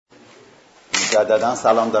مجددا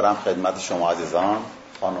سلام دارم خدمت شما عزیزان،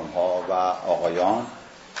 خانم ها و آقایان.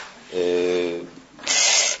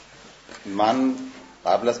 من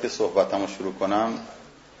قبل از که صحبتمو شروع کنم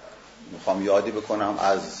میخوام یادی بکنم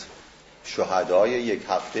از شهدای یک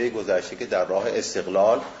هفته گذشته که در راه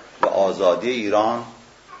استقلال و آزادی ایران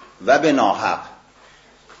و به ناحق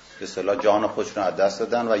به اصطلاح جان خودشون از دست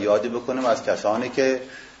دادن و یادی بکنیم از کسانی که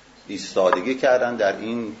ایستادگی کردن در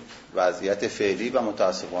این وضعیت فعلی و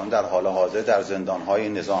متاسفانه در حال حاضر در زندان‌های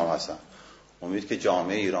نظام هستن. امید که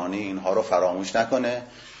جامعه ایرانی اینها رو فراموش نکنه.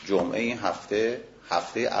 جمعه این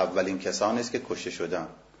هفته اولین کسانی است که کشته شدن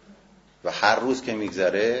و هر روز که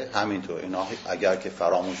میگذره همینطور. اینا اگر که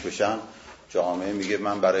فراموش بشن جامعه میگه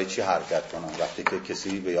من برای چی حرکت کنم وقتی که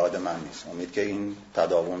کسی به یاد من نیست. امید که این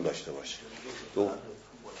تداوم داشته باشه.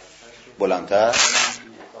 بلندتر.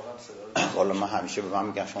 والا من همیشه به من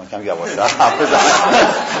میگن شما کم یواشتر حرف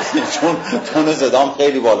بزن چون تون صدام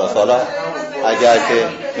خیلی بالاست. حالا اگر که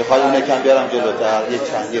میخواد اون کم بیارم جلوتر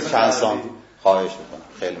یه چند سانتی خواهش میکنم.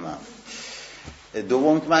 خیلی ممنون.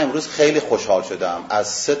 دوم که من امروز خیلی خوشحال شدم از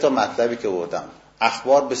 3 مطلبی که بردم.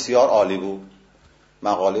 اخبار بسیار عالی بود.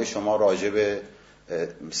 مقاله شما راجع به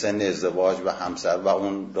سن ازدواج و همسر و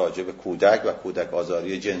اون راجع به کودک و کودک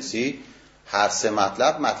آزاری جنسی، هر 3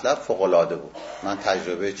 مطلب فوق‌العاده بود. من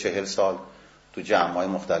تجربه 40 سال تو جمع‌های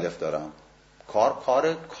مختلف دارم.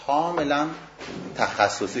 کار کاملا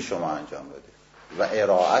تخصصی شما انجام دادید و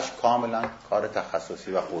ارائهش کاملا کار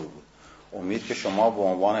تخصصی و خوبی بود. امید که شما به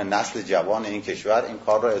عنوان نسل جوان این کشور این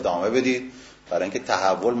کار رو ادامه بدید، برای اینکه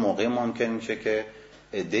تحول موقعی ممکن میشه که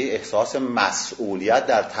عده احساس مسئولیت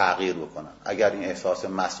در تغییر بکنن. اگر این احساس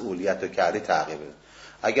مسئولیت رو کردی تغییر بده.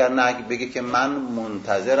 اگر نه بگی که من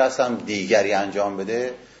منتظر هستم دیگری انجام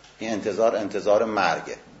بده، این انتظار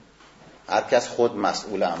مرگه. هر کس خود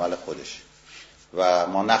مسئول عمل خودش و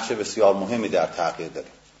ما نقش بسیار مهمی در تغییر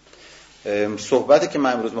داریم. صحبتی که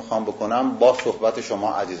من امروز میخوام بکنم با صحبت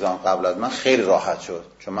شما عزیزان قبل از من خیلی راحت شد،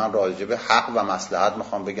 چون من راجع به حق و مصلحت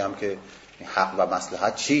میخوام بگم که این حق و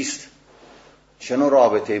مصلحت چیست، چه نوع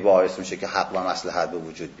رابطه‌ای باعث میشه که حق و مصلحت به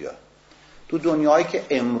وجود بیاد. تو دنیایی که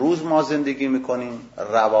امروز ما زندگی میکنیم،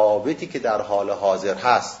 روابطی که در حال حاضر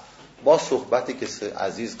هست با صحبتی که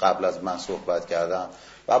عزیز قبل از من صحبت کردن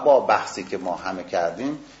و با بحثی که ما همه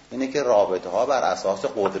کردیم، اینه که رابطه ها بر اساس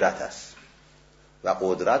قدرت است و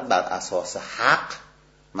قدرت بر اساس حق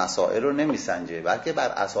مسائل رو نمیسنجه، بلکه بر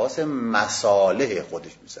اساس مصالح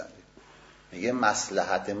خودش میسنجه. میگه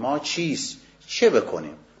مصلحت ما چیست، چه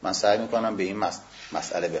بکنیم. من سعی میکنم به این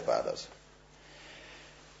مسئله بپردازم.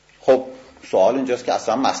 خب سوال اینجاست که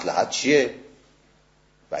اصلا مصلحت چیه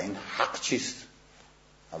و این حق چیست؟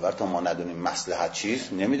 اول تا ما ندونیم مصلحت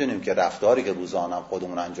چیست، نمیدونیم که رفتاری که روزانه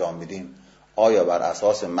خودمون انجام میدیم آیا بر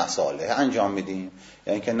اساس مصالح انجام میدیم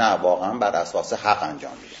یا اینکه نه واقعا بر اساس حق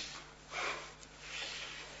انجام میدیم.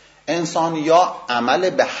 انسان یا عمل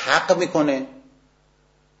به حق میکنه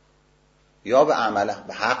یا به عمل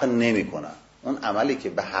به حق نمیکنه. اون عملی که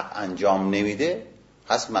به حق انجام نمیده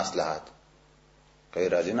هست مصلحت،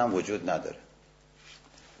 غیر از این هم وجود نداره.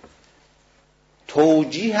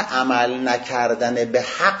 توجیه عمل نکردن به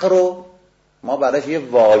حق رو ما براش یه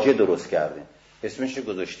واژه درست کردیم، اسمش رو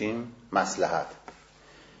گذاشتیم مصلحت.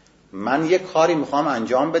 من یه کاری میخوام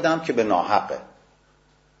انجام بدم که به ناحقه،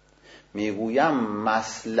 میگویم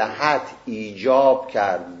مصلحت ایجاب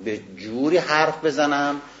کرد به جوری حرف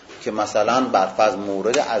بزنم که مثلا بر فرض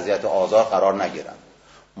مورد اذیت و آزار قرار نگیرم،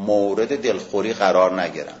 مورد دلخوری قرار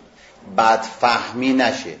نگیرم، بدفهمی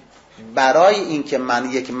نشه. برای اینکه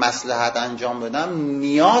من یک مصلحت انجام بدم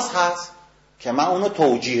نیاز هست که من اونو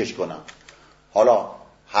توجیهش کنم. حالا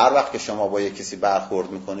هر وقت که شما با یک کسی برخورد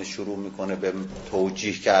میکنه شروع میکنه به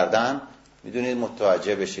توجیه کردن، میدونید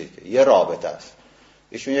متوجه بشید که یه رابطه است.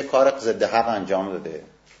 ایشون یه کار ضد حق انجام داده،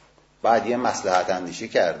 بعد یه مصلحت اندیشی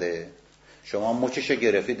کرده، شما مچشو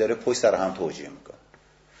گرفتی داره پشت سر هم توجیه میکنه.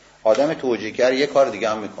 آدم توجیهگر یه کار دیگه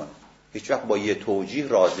هم میکنه، هیچ وقت با یه توجیه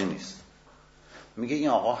راضی نیست. میگه این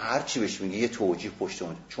آقا هر چی بهش میگه یه توجیه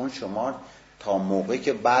پشتمون، چون شما تا موقعی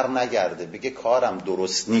که بر نگرده بگه کارم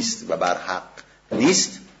درست نیست و بر حق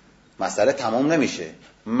نیست، مسئله تمام نمیشه.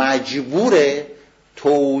 مجبوره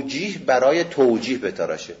توجیه برای توجیه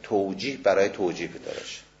بتراشه، توجیه برای توجیه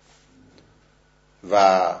بتراشه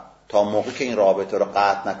و تا موقعی که این رابطه رو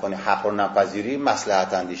قطع نکنی، حق رو نپذیری،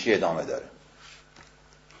 مصلحت اندیشی ادامه داره.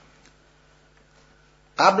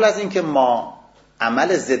 قبل از اینکه ما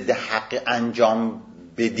عمل ضد حق انجام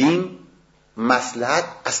بدیم مصلحت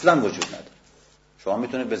اصلا وجود نداره. شما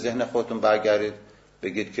میتونید به ذهن خودتون برگردید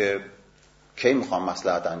بگید که کی میخوام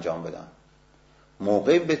مصلحت انجام بدم.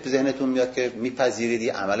 موقعی به ذهنتون میاد که میپذیرید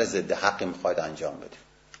یه عمل ضد حقی میخواید انجام بدید.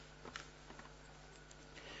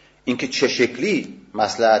 اینکه چه شکلی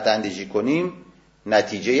مصلحت اندیشی کنیم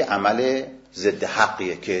نتیجه عمل ضد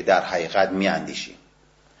حقیه که در حقیقت میاندیشیم.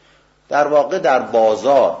 در واقع در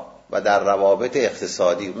بازار و در روابط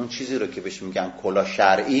اقتصادی اون چیزی رو که بهش میگن کلاه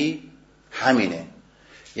شرعی همینه،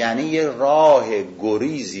 یعنی یه راه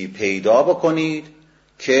گریزی پیدا بکنید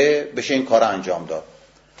که بشه این کار انجام داد.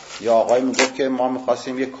 یا آقای میگفت که ما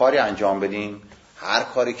میخواستیم یه کاری انجام بدیم، هر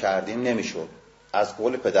کاری کردیم نمیشد. از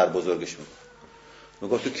قول پدر بزرگش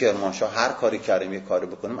میگفت تو کرمانشاه هر کاری کردیم یه کاری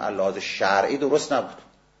بکنیم علاوه شرعی درست نبود.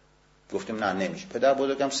 گفتیم نه نمیشه. پدر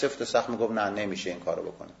بزرگم سفت و سخت میگفت نه نمیشه این کارو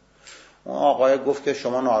بکنیم. اون آقای گفت که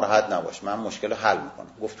شما ناراحت نباش، من مشکل حل میکنم.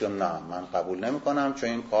 گفتم نه من قبول نمیکنم چون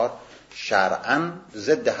این کار شرعاً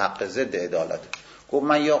ضد حق، ضد عدالت. گفت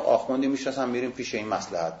من یا آخوندی میشناسم میریم پیش این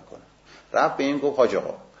مصلحت میکنه. رفت به این گفت حاج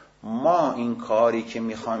آقا ما این کاری که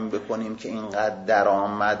میخوایم بکنیم که اینقدر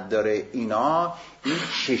درآمد داره اینا، این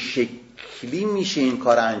چه شکلی میشه این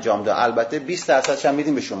کار انجام ده؟ البته 20% هم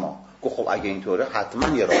میدیم به شما. گفت خب اگه اینطوره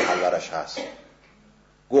حتما یه راه حل براش هست.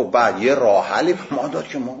 گفت بعد یه راه حلی ما داد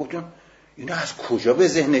که ما گفتیم اینا از کجا به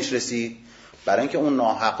ذهنش رسید؟ برای اینکه اون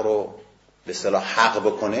ناحق رو به اصطلاح حق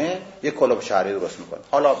بکنه یه کلاه شرعی درست میکنه.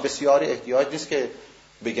 حالا بسیاری احتیاج نیست که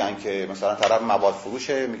بگن که مثلا طرف مواد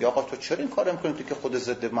فروشه میگه آقا تو چرا این کارو میکنی تو که خود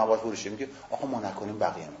ضد مواد فروشی؟ میگه آقا ما نکنیم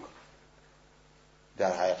بقیه میکنن.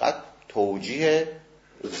 در حقیقت توجیه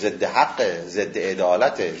ضد حق، ضد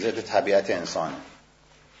عدالت، ضد طبیعت انسانه.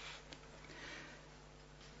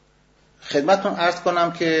 خدمتتون عرض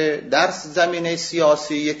کنم که در زمینه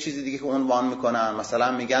سیاسی یک چیزی دیگه که عنوان میکنن،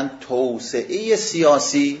 مثلا میگن توسعه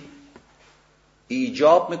سیاسی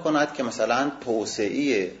ایجاب میکند که مثلا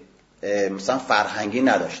توسعه مثلا فرهنگی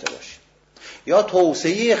نداشته باشه، یا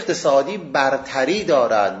توسعه اقتصادی برتری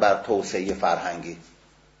دارد بر توسعه فرهنگی.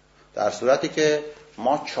 در صورتی که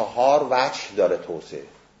ما 4 وجه داره توسعه،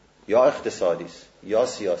 یا اقتصادی است، یا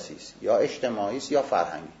سیاسی است، یا اجتماعی است، یا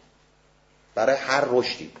فرهنگی. برای هر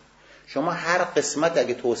رشدی شما هر قسمت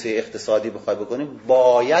اگه توسعه اقتصادی بخوای بکنی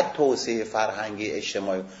باید توسعه فرهنگی،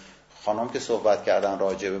 اجتماعی. خانم که صحبت کردن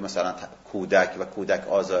راجع به مثلا کودک و کودک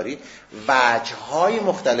آزاری، وجه‌های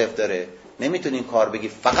مختلف داره. نمیتونی این کار بگی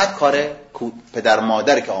فقط کار پدر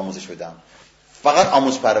مادر که آموزش بدم، فقط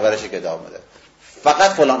آموز پرورش که ادامه بده،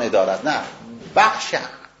 فقط فلان ادارت. نه، بخش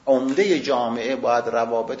عمده جامعه باید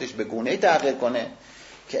روابطش به گونه‌ای تغییر کنه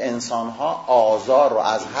که انسان‌ها آزار رو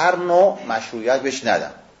از هر نوع مشروعیت بهش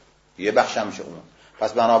ندن. یه بخش هم میشه اون.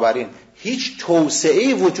 پس بنابراین هیچ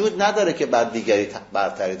توسعه‌ای وجود نداره که بر دیگری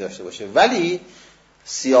برتری داشته باشه، ولی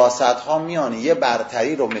سیاست‌ها میان یه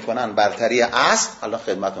برتری رو میکنن، برتری اصل. حالا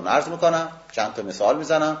خدمتتون عرض میکنم، چند تا مثال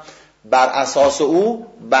میزنم. بر اساس او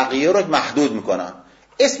بقیه رو محدود میکنن.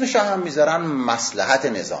 اسمش هم میذارن مصلحت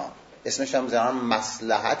نظام، اسمش هم میذارن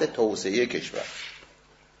مصلحت توسعه کشور.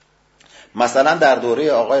 مثلا در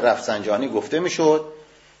دوره آقای رفسنجانی گفته میشد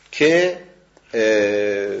که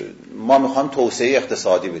ما میخوایم توسعه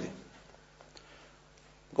اقتصادی بدیم.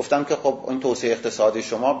 گفتم که خب این توسعه اقتصادی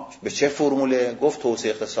شما به چه فرموله؟ گفت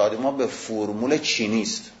توسعه اقتصادی ما به فرمول چینی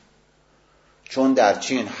است، چون در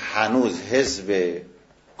چین هنوز حزب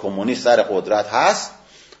کمونیست سر قدرت هست،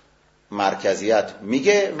 مرکزیت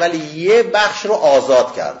میگه، ولی یه بخش رو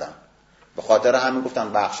آزاد کردن. به خاطر همین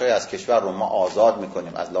گفتن بخشای از کشور رو ما آزاد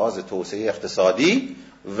میکنیم از لحاظ توسعه اقتصادی،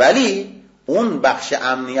 ولی اون بخش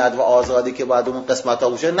امنیت و آزادی که باید اون قسمت ها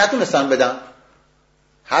باشه نتونستن بدن.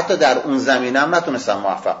 حتی در اون زمینه هم نتونستن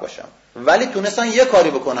موفق باشن، ولی تونستن یه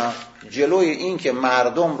کاری بکنن جلوی این که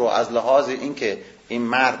مردم رو از لحاظ این که این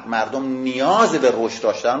مردم نیاز به رشد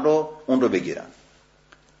داشتن رو اون رو بگیرن.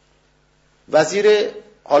 وزیر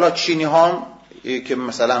حالا چینی ها که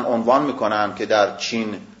مثلا عنوان میکنن که در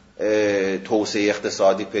چین توسعه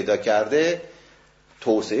اقتصادی پیدا کرده،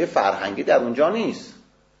 توسعه فرهنگی در اونجا نیست.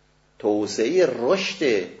 توسعه رشد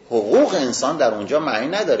حقوق انسان در اونجا معنی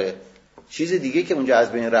نداره. چیز دیگه که اونجا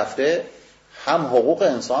از بین رفته هم حقوق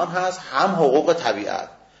انسان هست، هم حقوق طبیعت.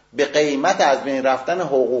 به قیمت از بین رفتن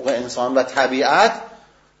حقوق انسان و طبیعت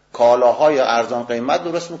کالاهای ارزان قیمت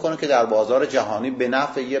درست میکنه که در بازار جهانی به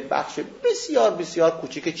نفع یه بخش بسیار بسیار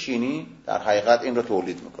کوچیک چینی در حقیقت این رو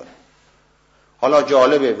تولید میکنه. حالا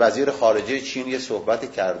جالبه، وزیر خارجه چین یه صحبتی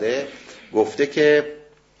کرده، گفته که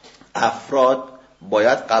افراد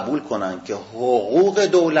باید قبول کنن که حقوق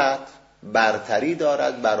دولت برتری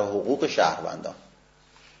دارد بر حقوق شهروندان.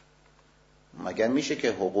 مگر میشه که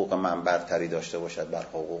حقوق من برتری داشته باشد بر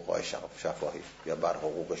حقوق‌های شفاهی یا بر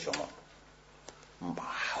حقوق شما؟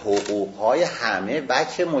 حقوق‌های همه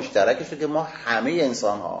بچه مشترکشه که ما همه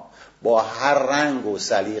انسان‌ها با هر رنگ و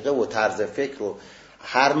سلیقه و طرز فکر و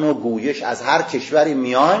هر نوع گویش از هر کشوری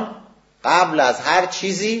میان، قبل از هر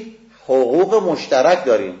چیزی حقوق مشترک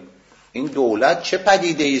داریم. این دولت چه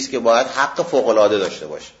پدیده است که باید حق فوق‌العاده داشته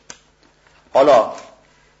باشه. حالا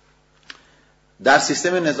در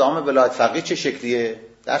سیستم نظام ولایت فقیه چه شکلیه؟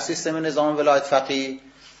 در سیستم نظام ولایت فقیه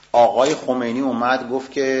آقای خمینی اومد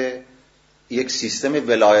گفت که یک سیستم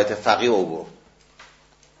ولایت فقیه آورد.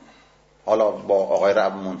 حالا با آقای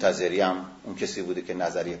رب منتظری هم اون کسی بوده که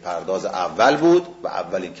نظریه پرداز اول بود و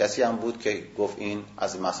اولین کسی هم بود که گفت این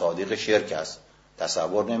از مصادیق شرک است.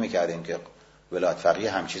 تصور نمی‌کردیم که ولایت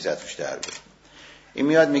فقیه هم چیزی توش در بیاد. این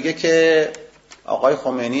میاد میگه که آقای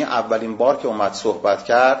خمینی اولین بار که اومد صحبت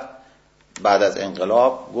کرد بعد از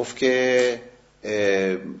انقلاب گفت که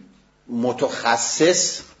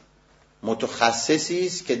متخصصی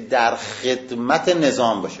است که در خدمت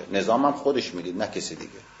نظام باشه. نظام هم خودش میگید، نه کسی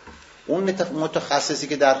دیگه. اون متخصصی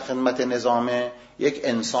که در خدمت نظامه یک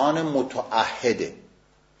انسان متعهده.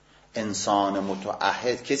 انسان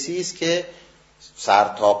متعهد کسی است که سر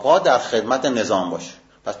تا پا در خدمت نظام باشه.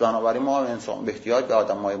 پس بنابراین ما انسان به احتیاج به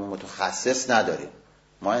آدم‌های متخصص نداریم.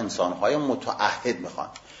 ما انسان‌های متعهد می‌خوایم.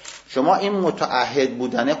 شما این متعهد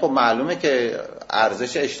بودنه خب معلومه که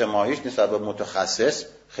ارزش اجتماعیش نسبت به متخصص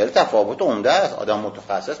خیلی تفاوت عمده است. آدم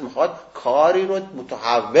متخصص میخواد کاری رو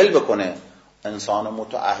متحول بکنه. انسان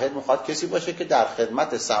متعهد میخواد کسی باشه که در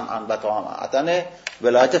خدمت سمعاً و طاعتاً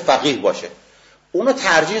ولایت فقیه باشه. اونو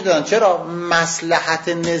ترجیح دادن. چرا؟ مصلحت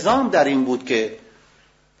نظام در این بود که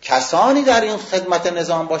کسانی در این خدمت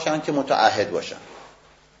نظام باشن که متعهد باشن.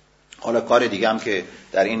 حالا کار دیگه هم که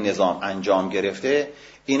در این نظام انجام گرفته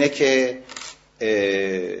اینه که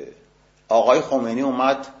آقای خمینی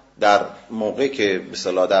اومد در موقعی که به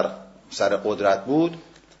اصطلاح در سر قدرت بود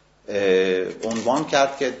عنوان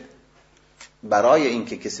کرد که برای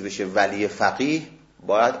اینکه کسی بشه ولی فقیه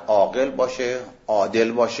باید عاقل باشه،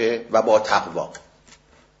 عادل باشه و با تقوا.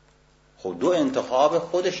 خب دو انتخاب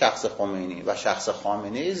خود شخص خمینی و شخص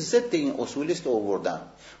خامنه‌ای ضد این اصولی است که آوردن.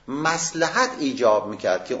 مصلحت ایجاب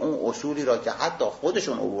میکرد که اون اصولی را که حتی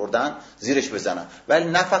خودشون آوردن زیرش بزنن. ولی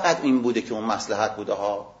نه فقط این بوده که اون مصلحت بوده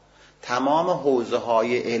ها، تمام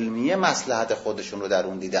حوزه‌های علمی مصلحت خودشون رو در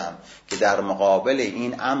اون دیدن که در مقابل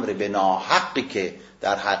این امر به ناحقی که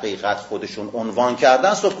در حقیقت خودشون عنوان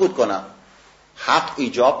کردن سکوت کنن. حق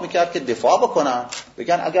ایجاب میکرد که دفاع بکنن،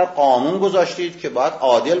 بگن اگر قانون گذاشتید که باید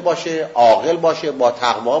عادل باشه، عاقل باشه، با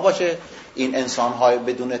تقوا باشه، این انسان‌های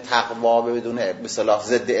بدون تقوا بدون به اصطلاح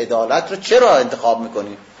ضد عدالت رو چرا انتخاب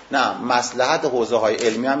میکنید؟ نه، مصلحت حوزه‌های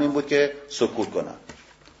علمی هم این بود که سکوت کنن.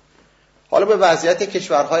 حالا به وضعیت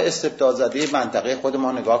کشورهای استبدادزده منطقه خود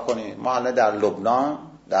ما نگاه کنید. ما الان در لبنان،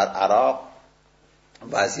 در عراق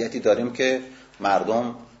وضعیتی داریم که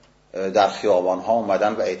مردم در خیابان‌ها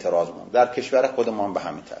اومدن و اعتراض می‌کنن. در کشور خودمان به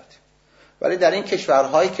همین ترتیب. ولی در این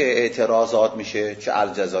کشورهایی که اعتراضات میشه، چه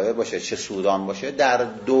الجزایر باشه چه سودان باشه، در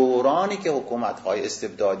دورانی که حکومت‌های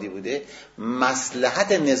استبدادی بوده،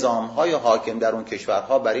 مصلحت نظام‌های حاکم در اون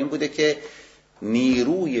کشورها بر این بوده که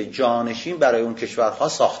نیروی جانشین برای اون کشورها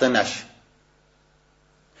ساخته نشه.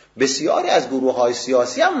 بسیاری از گروه‌های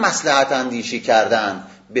سیاسی هم مصلحت اندیشی کردن،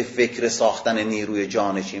 به فکر ساختن نیروی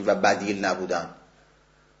جانشین و بدیل نبودن.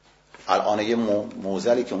 الان یه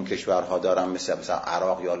موزلی که اون کشورها دارن مثلا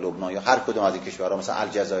عراق یا لبنان یا هر کدوم از این کشورها، مثلا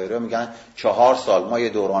الجزایر، میگن 4 سال ما یه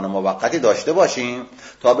دوران موقتی داشته باشیم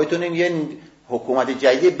تا بتونیم یه حکومت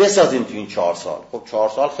جدید بسازیم تو این 4 سال. خب 4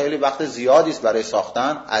 سال خیلی وقت زیادی است برای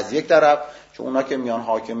ساختن از یک طرف، چون اونا که میان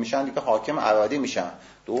حاکم میشن دیگه حاکم ابدی میشن.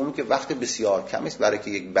 دوم که وقت بسیار کمی است برای که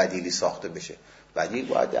یک بدیلی ساخته بشه. بدیل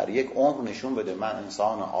باید در یک عمر نشون بده من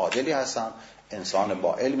انسان عادلی هستم، انسان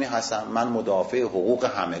با علمی هستم، من مدافع حقوق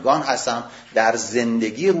همگان هستم. در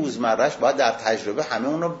زندگی روزمرهش باید در تجربه همه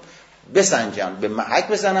اون رو بسنجن، به محک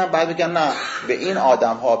بزنن، بعد بگن نه به این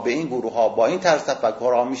آدم ها، به این گروه ها، با این طرز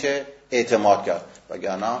تفکر ها میشه اعتماد کرد،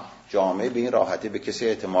 وگرنه جامعه به این راحتی به کسی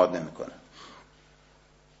اعتماد نمیکنه.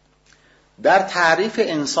 در تعریف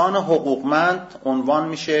انسان حقوقمند عنوان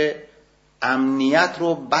میشه امنیت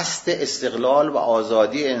رو بست استقلال و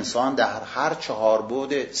آزادی انسان در هر 4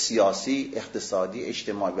 بعد سیاسی، اقتصادی،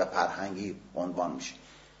 اجتماعی و فرهنگی عنوان میشه.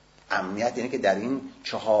 امنیت یعنی که در این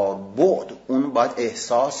 4 بعد اون باید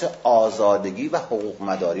احساس آزادگی و حقوق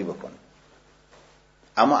مداری بکنه.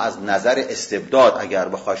 اما از نظر استبداد اگر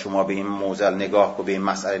بخوای شما به این موضوع نگاه کنی، به این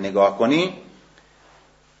مسئله نگاه کنی،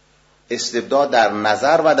 استبداد در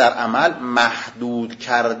نظر و در عمل محدود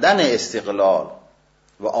کردن استقلال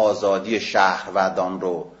و آزادی شهروندان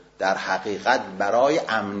رو در حقیقت برای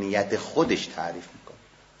امنیت خودش تعریف میکنه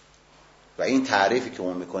و این تعریفی که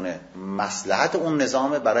اون میکنه مصلحت اون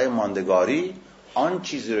نظام برای ماندگاری آن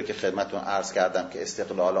چیزی رو که خدمتتون عرض کردم که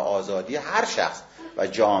استقلال و آزادی هر شخص و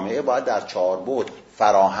جامعه باید در 4 بعد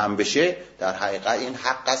فراهم بشه. در حقیقت این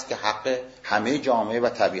حق است که حق همه جامعه و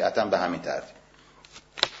طبیعتا به همین ترتیب.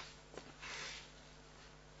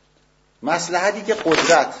 مصلحتی که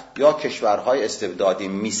قدرت یا کشورهای استبدادی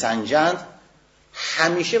میسنجند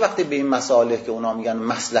همیشه وقتی به این مسائل که اونا میگن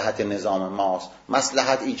مصلحت نظام ماست،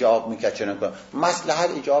 مصلحت ایجاب میکرد چه نکنه، مصلحت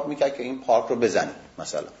ایجاب میکرد که این پارک رو بزنید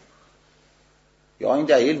مثلا، یا این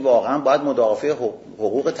دلیل واقعا باید مدافع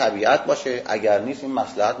حقوق طبیعت باشه، اگر نیست این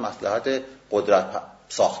مصلحت قدرت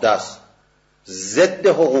ساخته است، ضد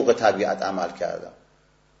حقوق طبیعت عمل کردن.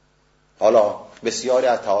 حالا بسیاری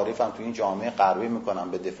از تعاریف هم تو این جامعه غربی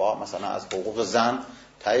میکنن به دفاع مثلا از حقوق زن،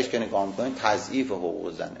 تهش که نگاه میکنین تضعیف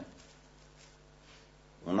حقوق زنه.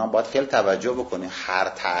 اونا باید خیلی توجه بکنه، هر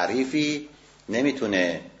تعریفی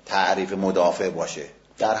نمیتونه تعریف مدافع باشه.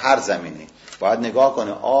 در هر زمینه باید نگاه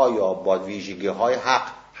کنه آیا با ویژگی های حق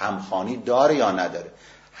همخوانی داره یا نداره.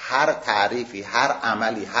 هر تعریفی، هر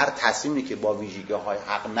عملی، هر تصمیمی که با ویژگی های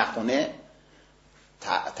حق نخونه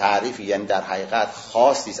تعریفی، یعنی در حقیقت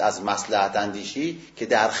خاصی از مصلحت اندیشی که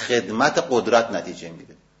در خدمت قدرت نتیجه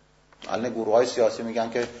میده. الان گروه های سیاسی میگن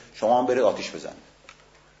که شما هم برید آتیش بزنید.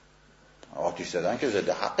 آتیش زدن که ضد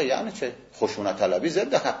حقه، یعنی چه؟ خشونت طلبی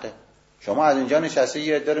ضد حقه. شما از اینجا نشسته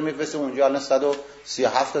یه عده رو میفرسته اونجا، الان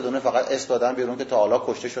 137 دونه فقط اسم دادن بیرون که تا حالا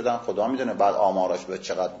کشته شدن، خدا میدونه بعد آماراش به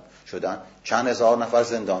چقدر شدن، چند هزار نفر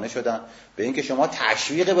زندانی شدن. به این که شما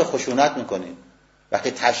تشویق به خشونت میکنید.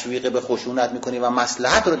 وقتی تشویق به خشونت میکنی و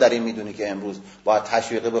مصلحت رو در این میدونی که امروز باید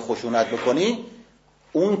تشویق به خشونت بکنی،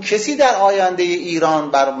 اون کسی در آینده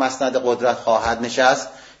ایران بر مسند قدرت خواهد نشست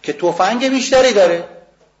که تفنگ بیشتری داره،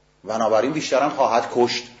 بنابراین بیشتر هم خواهد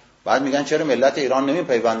کشت. بعد میگن چرا ملت ایران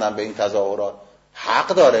نمیپیوندن به این تظاهرات؟ حق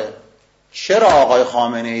داره. چرا آقای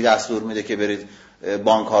خامنه‌ای دستور میده که برید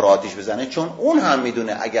بانک‌ها رو آتیش بزنه؟ چون اون هم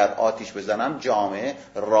میدونه اگر آتیش بزنن جامعه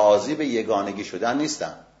راضی به یگانگی شدن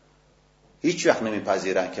نیستن. هیچ وقت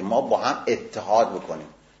نمیپذیرن که ما با هم اتحاد بکنیم.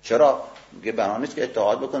 چرا؟ میگه بنا نیست که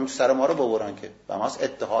اتحاد بکنیم تو سر ما رو ببرن، که بناست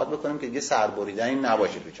اتحاد بکنیم که دیگه سربریدنی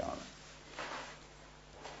نباشه تو جامعه.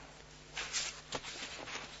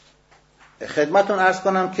 خدمتون عرض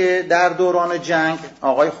کنم که در دوران جنگ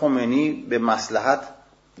آقای خمینی به مصلحت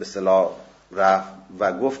به اصطلاح رفت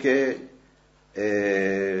و گفت که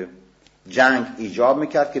جنگ ایجاب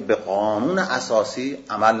میکرد که به قانون اساسی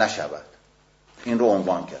عمل نشود. این رو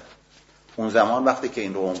عنوان کرد. اون زمان وقتی که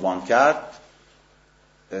این رو عنوان کرد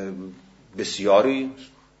بسیاری،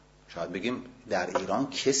 شاید بگیم در ایران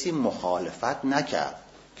کسی مخالفت نکرد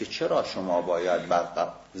که چرا شما باید بر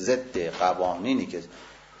ضد قوانینی که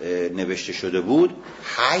نوشته شده بود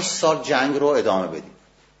 8 سال جنگ رو ادامه بدید.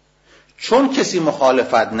 چون کسی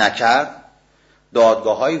مخالفت نکرد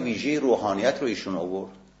دادگاه‌های ویژه روحانیت رو ایشون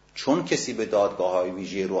آورد. چون کسی به دادگاه‌های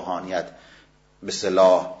ویژه روحانیت به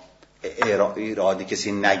اصطلاح ایرادی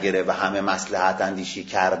کسی نگره و همه مصلحت اندیشی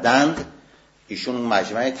کردند، ایشون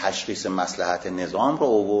مجمع تشخیص مصلحت نظام رو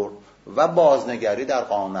آورد و بازنگری در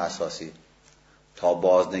قانون اساسی. تا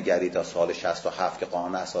بازنگری تا سال 67 که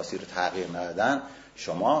قانون اساسی رو تغییر ندادن،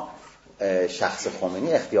 شما شخص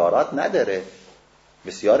خمینی اختیارات نداره.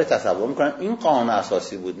 بسیار تصور میکنن این قانون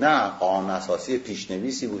اساسی بود. نه، قانون اساسی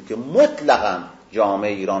پیشنویسی بود که مطلقاً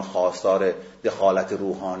جامعه ایران خواستار دخالت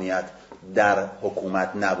روحانیت در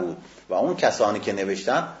حکومت نبود و اون کسانی که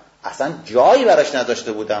نوشتن اصلا جایی براش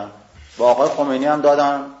نداشته بودن. با آقای خمینی هم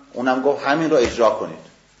دادن، اونم گفت همین رو اجرا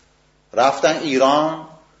کنید. رفتن ایران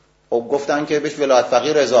و گفتن که بهش ولایت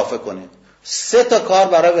فقیه اضافه کنید. 3 تا کار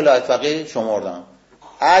برای ولایت فقیه شمردن.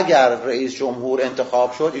 اگر رئیس جمهور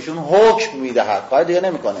انتخاب شد ایشون حکم میدهد، کار دیگه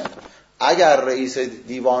نمیکنه. اگر رئیس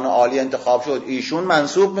دیوان عالی انتخاب شد ایشون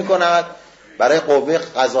منصوب میکند. برای قوه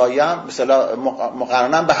قضاییه هم مثلا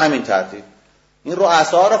مقررن به همین ترتیب. این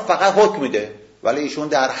رؤسا رو فقط حکم میده، ولی ایشون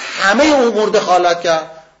در همه امور دخالت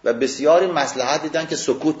کرد و بسیاری مصلحت دیدن که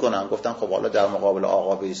سکوت کنن. گفتن خب حالا در مقابل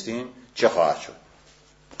آقا بایستیم چه خواهد شد.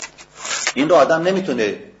 این رو آدم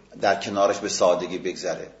نمیتونه در کنارش به سادگی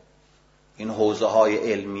بگذره. این حوزه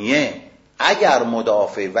های علمیه اگر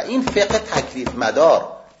مدافع و این فقه تکلیف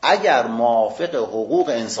مدار اگر موافق حقوق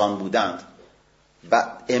انسان بودند و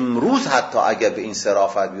امروز حتی اگر به این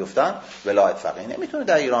صرافت بیفتن، ولایت فقیه نمیتونه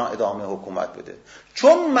در ایران ادامه حکومت بده.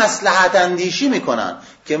 چون مصلحت اندیشی میکنن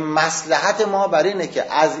که مصلحت ما بر اینه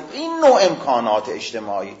که از این نوع امکانات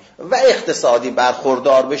اجتماعی و اقتصادی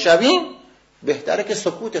برخوردار بشویم، بهتره که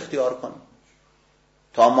سکوت اختیار کنیم.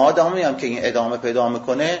 تا مادامی هم که این ادامه پیدا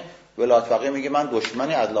میکنه، ولایت فقیه میگه من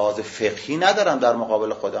دشمنی از لحاظ فقهی ندارم در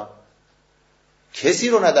مقابل خودم، کسی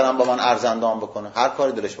رو ندارم با من ارزندان بکنه، هر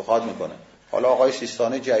کاری دلش بخواد میکنه. حالا آقای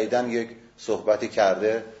سیستانی جدیدن یک صحبتی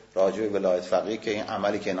کرده راجع به ولایت فقیه که این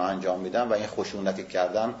عملی که اینا انجام میدن و این خشونتی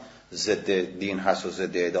کردن ضد دین هست و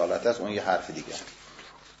ضد عدالت است، اون یه حرف دیگه.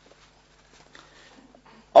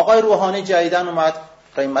 آقای روحانی جدیدن اومد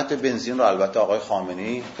قیمت بنزین رو، البته آقای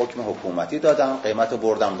خامنه‌ای حکم حکومتی دادن، قیمت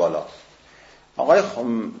بردن بالا. آقای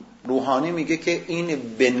روحانی میگه که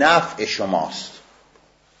این به نفع شماست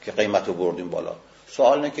که قیمت رو بردیم بالا.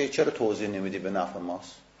 سوال اینه که چرا توضیح نمیدی به نفع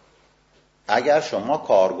ماست؟ اگر شما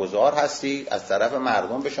کارگزار هستی، از طرف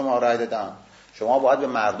مردم به شما رای دادن، شما باید به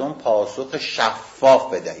مردم پاسخ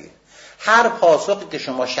شفاف بدهید. هر پاسخی که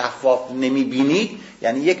شما شفاف نمیبینید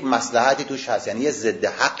یعنی یک مصلحتی توش هست، یعنی یه ضد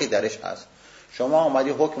حقی درش هست. شما اومدی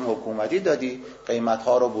حکم حکومتی دادی،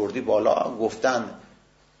 قیمت‌ها رو بردی بالا، گفتن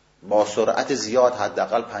با سرعت زیاد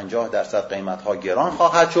حداقل 50% قیمت‌ها گران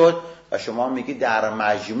خواهد شد و شما میگی در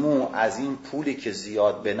مجموع از این پولی که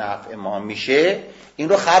زیاد به نفع ما میشه این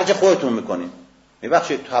رو خرج خودتون میکنید.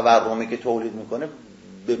 میبخشید تورمی که تولید میکنه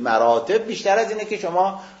به مراتب بیشتر از اینه که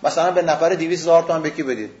شما مثلا به نفر 200,000 تومان بکی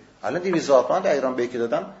بدید. الان 200,000 تومان در ایران بکی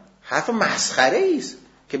دادن حرف مسخره است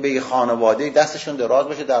که به یه خانواده دستشون دراز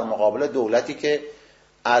باشه در مقابل دولتی که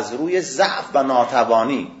از روی ضعف و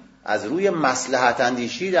ناتوانی، از روی مصلحت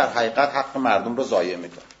اندیشی در حقیقت حق مردم رو ضایع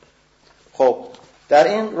میکنه. خب در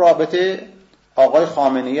این رابطه آقای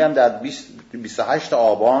خامنه‌ای هم در 28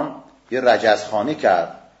 آبان یه رجزخوانی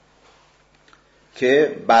کرد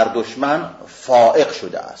که بر دشمن فائق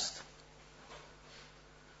شده است.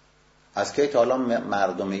 از که تا حالا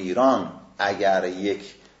مردم ایران اگر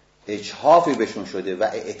یک اجحافی بهشون شده و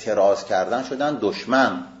اعتراض کردن شدن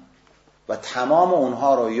دشمن و تمام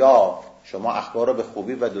اونها رو، یا شما اخبار رو به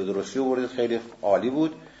خوبی و درستی آوردید، خیلی عالی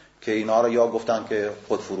بود که اینا رو یا گفتن که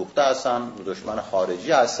خودفروخته هستن، دشمن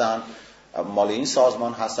خارجی هستن، مال این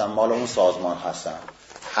سازمان هستن، مال اون سازمان هستن.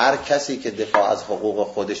 هر کسی که دفاع از حقوق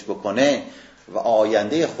خودش بکنه و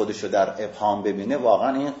آینده خودش رو در ابهام ببینه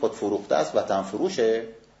واقعا این خودفروخته است، وطن فروشه.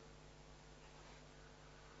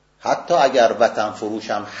 حتی اگر وطن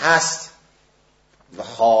فروش هم هست و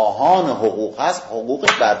خواهان حقوق هست،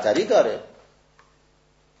 حقوقش برتری داره.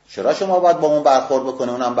 چرا شما باید با اون برخورد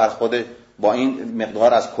بکنه، اونم برخورد با این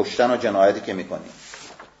مقدار از کشتن و جنایتی که میکنی؟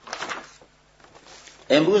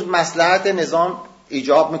 امروز مصلحت نظام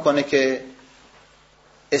ایجاب میکنه که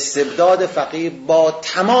استبداد فقیه با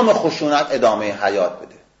تمام خشونت ادامه حیات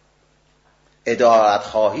بده. عدالت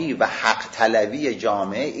خواهی و حق طلبی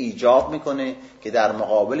جامعه ایجاب میکنه که در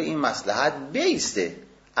مقابل این مصلحت بیسته،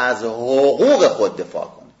 از حقوق خود دفاع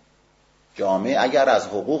کنه. جامعه اگر از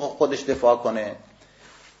حقوق خودش دفاع کنه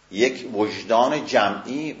یک وجدان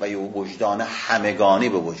جمعی و یک وجدان همگانی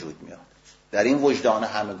به وجود میاد. در این وجدان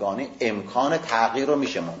همگانی امکان تغییر رو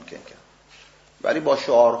میشه ممکن کرد. ولی با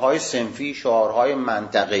شعارهای صنفی، شعارهای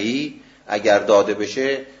منطقه‌ای اگر داده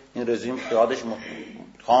بشه، این رژیم خیالش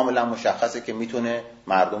کاملا مشخصه که میتونه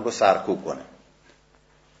مردم رو سرکوب کنه.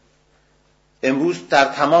 امروز در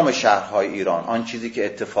تمام شهرهای ایران آن چیزی که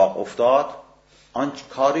اتفاق افتاد، آن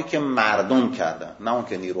کاری که مردم کردن، نه اون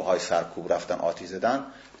که نیروهای سرکوب رفتن آتش زدن،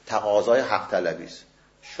 تقاضای حق طلبی است.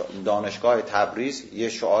 دانشگاه تبریز یه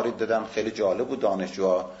شعاری دادن خیلی جالب بود.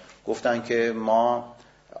 دانشجوها گفتن که ما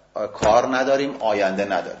کار نداریم، آینده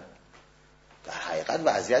نداریم. در حقیقت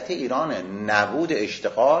وضعیت ایرانه، نبود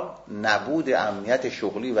اشتغال، نبود امنیت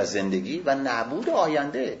شغلی و زندگی و نبود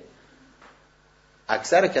آینده.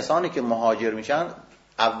 اکثر کسانی که مهاجر میشن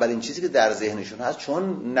اولین چیزی که در ذهنشون هست،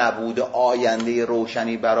 چون نبود آینده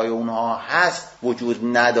روشنی برای اونها هست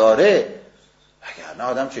وجود نداره، اگر نه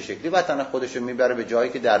آدم چه شکلی وطن خودش رو میبره به جایی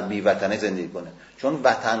که در بی‌وطنی زندگی کنه؟ چون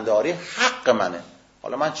وطنداری حق منه.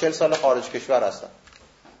 حالا من 40 سال خارج کشور هستم،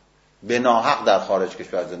 به ناحق در خارج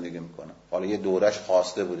کشور زندگی میکنم. حالا یه دورش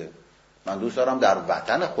خواسته بوده. من دوست دارم در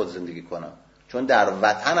وطن خود زندگی کنم، چون در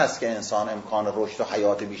وطن است که انسان امکان رشد و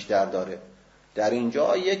حیات بیشتر داره. در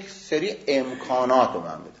اینجا یک سری امکانات رو من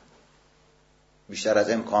بدم، بیشتر از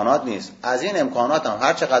امکانات نیست. از این امکانات هم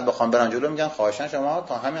هر چقدر بخوام برن جلو میگن خواهشاً شما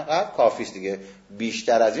تا همین قدر کافی است دیگه،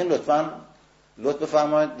 بیشتر از این لطف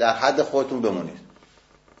بفرمایید در حد خودتون بمونید.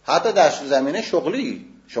 حتی در زمینه شغلی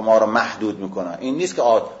شما رو محدود میکنن. این نیست که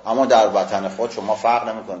اما در وطن خود شما فرق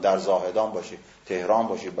نمیکنه، در زاهدان باشی، تهران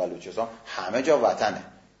باشی، بلوچستان، همه جا وطنه.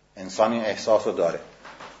 انسان این احساس رو داره.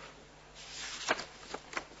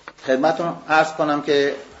 خدمتتون عرض کنم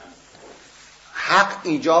که حق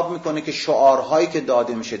ایجاب میکنه که شعارهایی که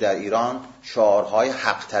داده میشه در ایران شعارهای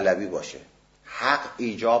حق طلبی باشه. حق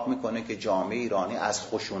ایجاب میکنه که جامعه ایرانی از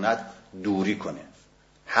خشونت دوری کنه.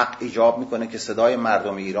 حق ایجاب میکنه که صدای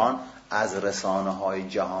مردم ایران از رسانه‌های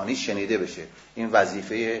جهانی شنیده بشه. این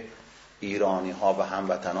وظیفه ایرانی ها و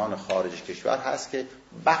هموطنان خارج کشور هست که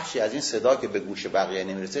بخشی از این صدا که به گوش بقیه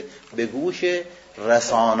نمیرسه به گوش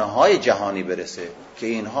رسانه‌های جهانی برسه که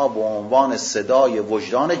اینها به عنوان صدای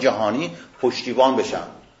وجدان جهانی پشتیبان بشن.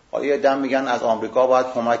 حالا یه دم میگن از آمریکا باید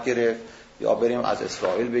کمک گرفت، یا بریم از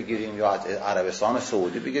اسرائیل بگیریم، یا از عربستان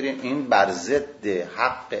سعودی بگیریم. این بر ضد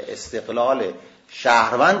حق استقلال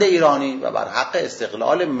شهروند ایرانی و بر حق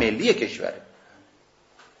استقلال ملی کشوره.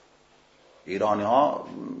 ایرانی ها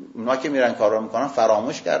اونا که میرن کار رو میکنن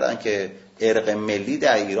فراموش کردن که ارق ملی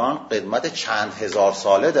در ایران قدمت چند هزار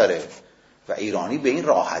ساله داره و ایرانی به این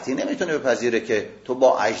راحتی نمیتونه بپذیره که تو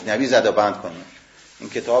با اجنبی زد و بند کنی. این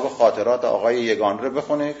کتاب خاطرات آقای یگانه رو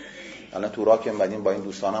بخونید. الان تو راه که اومدیم با این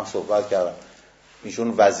دوستانم صحبت کردم.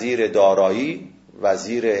 ایشون وزیر دارایی،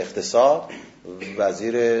 وزیر اقتصاد،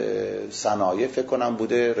 وزیر صنایع فکر کنم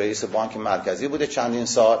بوده، رئیس بانک مرکزی بوده چندین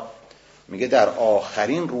سال. میگه در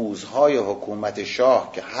آخرین روزهای حکومت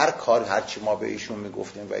شاه که هر کار هر چی ما به ایشون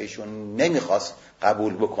میگفتیم و ایشون نمیخواست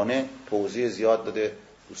قبول بکنه، توضیح زیاد داده،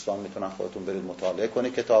 دوستان میتونن خودتون برید مطالعه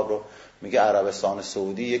کنید کتاب رو. میگه عربستان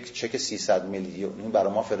سعودی یک چک 300 میلیون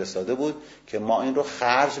برای ما فرستاده بود که ما این رو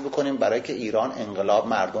خرج بکنیم برای که ایران انقلاب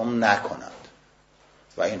مردم نکنند.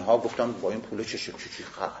 و اینها گفتن با این پول چه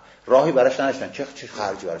راهی براش نداشتن، چه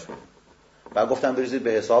خرجی براش بدیم. بعد گفتن بریزید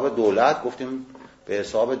به حساب دولت. گفتیم به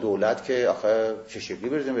حساب دولت که آخه چه شکلی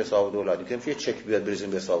بریزیم به حساب دولت؟ که میشه چک بیاد بریزیم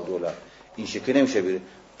به حساب دولت، این شکلی نمیشه بره.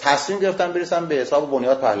 تصمیم گرفتن بریزن به حساب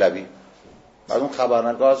بنیاد پهلوی. بعد اون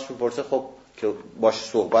خبرنگار ازش میپرسه خب که باش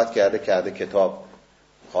صحبت کرده کتاب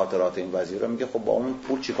خاطرات این وزیر رو، میگه خب با اون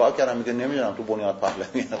پول چیکار کردم؟ میگه نمیدونم، تو بنیاد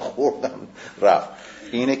پهلوی خوردم رفت.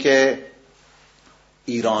 اینه که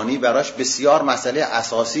ایرانی براش بسیار مسئله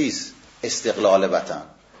اساسی است استقلال وطن،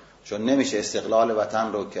 چون نمیشه استقلال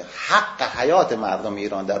وطن رو که حق حیات مردم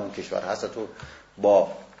ایران در اون کشور هست تو با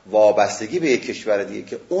وابستگی به یک کشور دیگه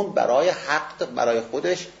که اون برای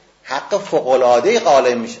خودش حق فوق‌العاده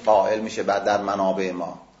قائل میشه بعد در منابع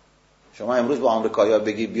ما. شما امروز با آمریکایی‌ها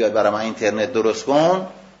بگی بیاد برای من اینترنت درست کن،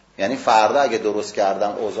 یعنی فردا اگه درست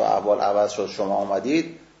کردم اوضاع احوال عوض شد شما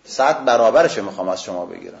اومدید 100 برابرش میخوام از شما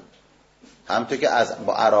بگیرم. همونطور که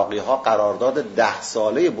با عراقی‌ها قرارداد 10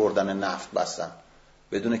 ساله بردن نفت بستن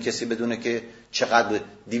بدون کسی بدونه که چقدر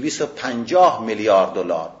 250 میلیارد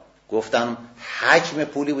دلار گفتن حجم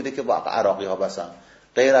پولی بوده که با عراقی‌ها بستن.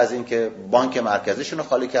 غیر از این که بانک مرکزیشون رو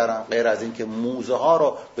خالی کردن، غیر از این که موزه ها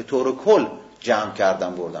رو به طور کل جمع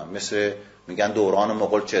کردن بردن. مثل میگن دوران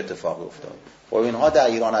مغول چه اتفاقی افتاد. و اینها در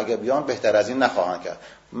ایران اگه بیان بهتر از این نخواهند کرد.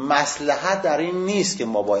 مصلحت در این نیست که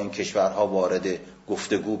ما با این کشورها وارد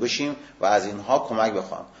گفتگو بشیم و از اینها کمک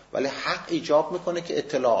بخوایم، ولی حق ایجاب میکنه که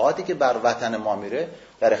اطلاعاتی که بر وطن ما میره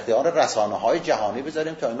در اختیار رسانه‌های جهانی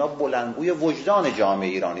بذاریم تا اینا بلندگوی وجدان جامعه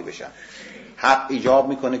ایرانی بشن. حق ایجاب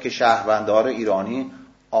میکنه که شهروندان ایرانی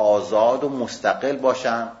آزاد و مستقل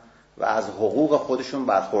باشن و از حقوق خودشون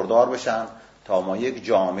برخوردار بشن تا ما یک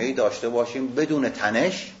جامعه داشته باشیم بدون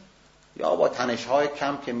تنش، یا با تنش‌های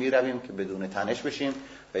کم که میرویم که بدون تنش بشیم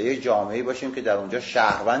و یک جامعه باشیم که در اونجا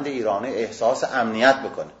شهروند ایرانی احساس امنیت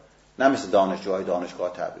بکنه، نه مثل دانشجوهای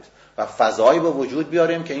دانشگاه تبریز، و فضایی به وجود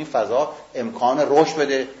بیاریم که این فضا امکان رشد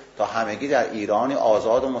بده تا همگی در ایرانی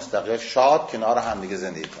آزاد و مستقل شاد کنار همدیگه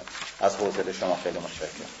زندگی کنیم. از حوصله شما خیلی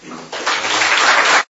متشکرم.